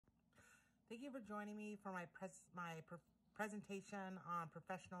Thank you for joining me for my presentation on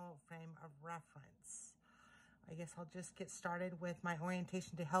professional frame of reference. I guess I'll just get started with my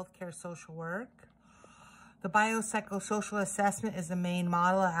orientation to healthcare social work. The biopsychosocial assessment is the main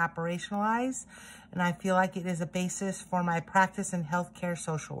model I operationalize, and I feel like it is a basis for my practice in healthcare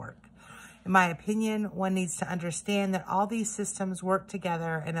social work. In my opinion, one needs to understand that all these systems work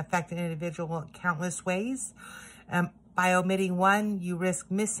together and affect an individual in countless ways. By omitting one, you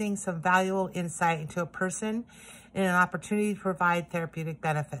risk missing some valuable insight into a person and an opportunity to provide therapeutic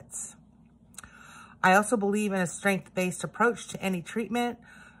benefits. I also believe in a strength-based approach to any treatment,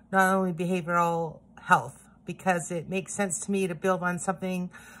 not only behavioral health, because it makes sense to me to build on something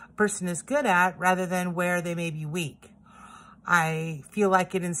a person is good at rather than where they may be weak. I feel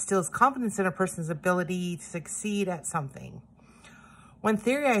like it instills confidence in a person's ability to succeed at something. One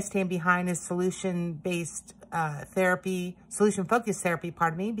theory I stand behind is solution-focused therapy,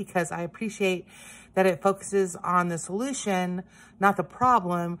 because I appreciate that it focuses on the solution, not the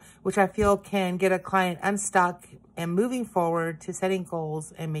problem, which I feel can get a client unstuck and moving forward to setting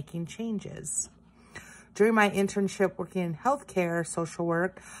goals and making changes. During my internship working in healthcare social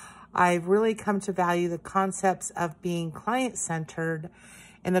work, I've really come to value the concepts of being client-centered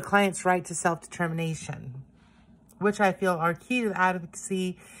and the client's right to self-determination, which I feel are key to the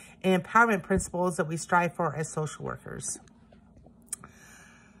advocacy and empowerment principles that we strive for as social workers.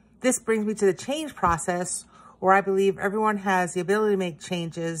 This brings me to the change process, where I believe everyone has the ability to make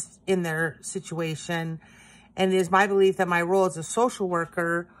changes in their situation. And it is my belief that my role as a social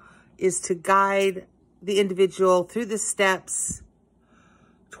worker is to guide the individual through the steps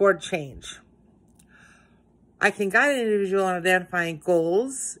toward change. I can guide an individual in identifying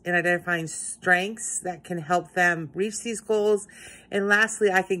goals and identifying strengths that can help them reach these goals. And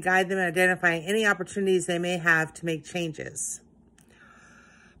lastly, I can guide them in identifying any opportunities they may have to make changes.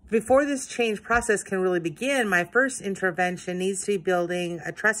 Before this change process can really begin, my first intervention needs to be building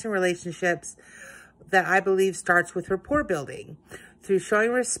a trusting relationships that I believe starts with rapport building through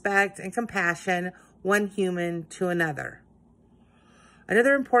showing respect and compassion, one human to another.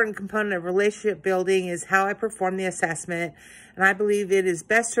 Another important component of relationship building is how I perform the assessment, and I believe it is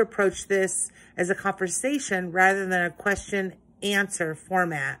best to approach this as a conversation rather than a question-answer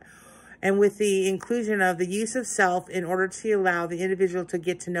format, and with the inclusion of the use of self in order to allow the individual to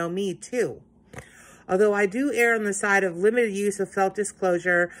get to know me too. Although I do err on the side of limited use of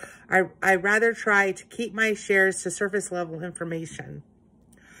self-disclosure, I rather try to keep my shares to surface-level information.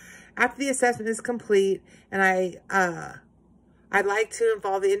 After the assessment is complete, and I'd like to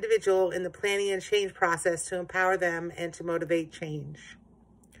involve the individual in the planning and change process to empower them and to motivate change.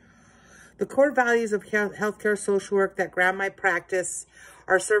 The core values of healthcare social work that ground my practice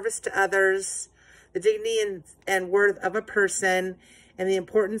are service to others, the dignity and worth of a person, and the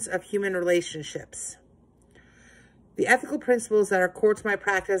importance of human relationships. The ethical principles that are core to my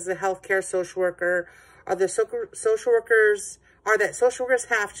practice as a healthcare social worker are that social workers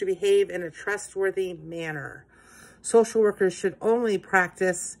have to behave in a trustworthy manner. Social workers should only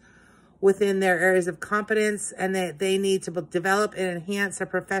practice within their areas of competence, and that they need to develop and enhance their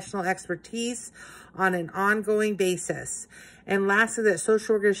professional expertise on an ongoing basis. And lastly, that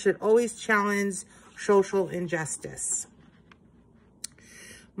social workers should always challenge social injustice.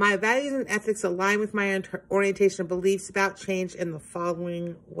 My values and ethics align with my orientation and beliefs about change in the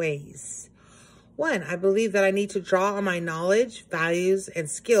following ways. 1, I believe that I need to draw on my knowledge, values, and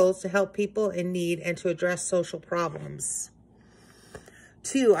skills to help people in need and to address social problems.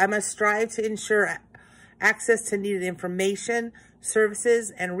 2, I must strive to ensure access to needed information,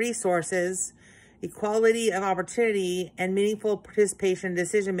 services, and resources, equality of opportunity, and meaningful participation in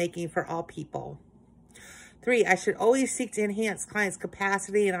decision-making for all people. 3, I should always seek to enhance clients'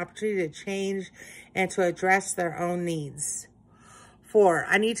 capacity and opportunity to change and to address their own needs. 4,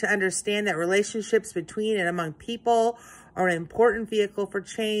 I need to understand that relationships between and among people are an important vehicle for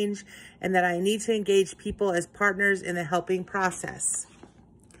change, and that I need to engage people as partners in the helping process.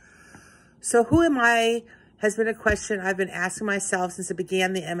 So who am I has been a question I've been asking myself since I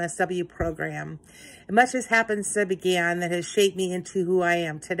began the MSW program. And much has happened since I began that has shaped me into who I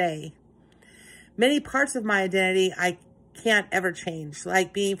am today. Many parts of my identity I can't ever change,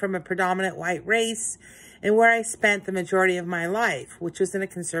 like being from a predominant white race and where I spent the majority of my life, which was in a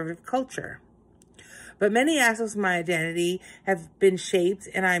conservative culture. But many aspects of my identity have been shaped,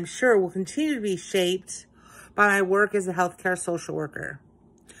 and I'm sure will continue to be shaped by my work as a healthcare social worker.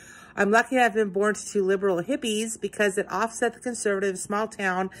 I'm lucky to have been born to 2 liberal hippies, because it offset the conservative small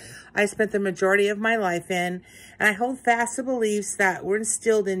town I spent the majority of my life in, and I hold fast to beliefs that were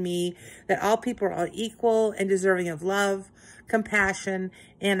instilled in me that all people are equal and deserving of love, compassion,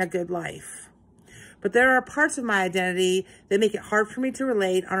 and a good life. But there are parts of my identity that make it hard for me to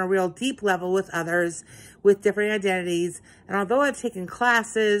relate on a real deep level with others with different identities. And although I've taken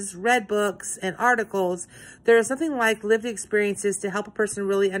classes, read books, and articles, there is nothing like lived experiences to help a person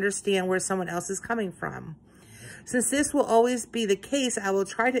really understand where someone else is coming from. Since this will always be the case, I will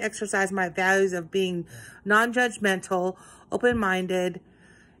try to exercise my values of being non-judgmental, open-minded,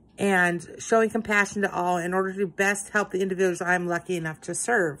 and showing compassion to all in order to best help the individuals I'm lucky enough to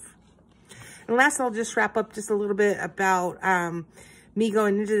serve. And last, I'll just wrap up just a little bit about me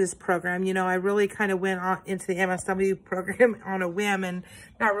going into this program. You know, I really kind of went into the MSW program on a whim and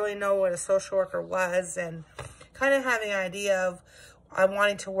not really know what a social worker was, and kind of having an idea of I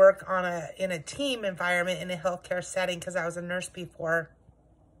wanting to work in a team environment in a healthcare setting because I was a nurse before.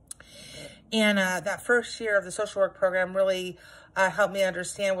 And that first year of the social work program really helped me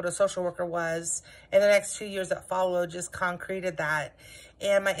understand what a social worker was. And the next 2 years that followed just concreted that.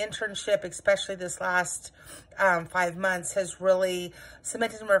 And my internship, especially this last 5 months, has really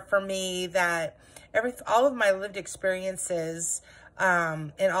cemented for me that all of my lived experiences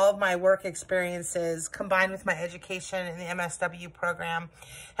and all of my work experiences combined with my education in the MSW program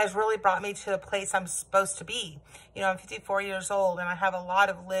has really brought me to the place I'm supposed to be. You know, I'm 54 years old and I have a lot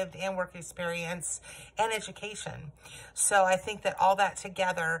of lived and work experience and education. So I think that all that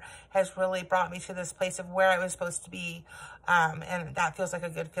together has really brought me to this place of where I was supposed to be. And that feels like a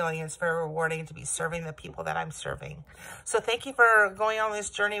good feeling. It's very rewarding to be serving the people that I'm serving. So thank you for going on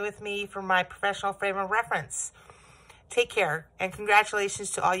this journey with me for my professional frame of reference. Take care, and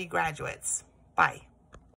congratulations to all you graduates. Bye.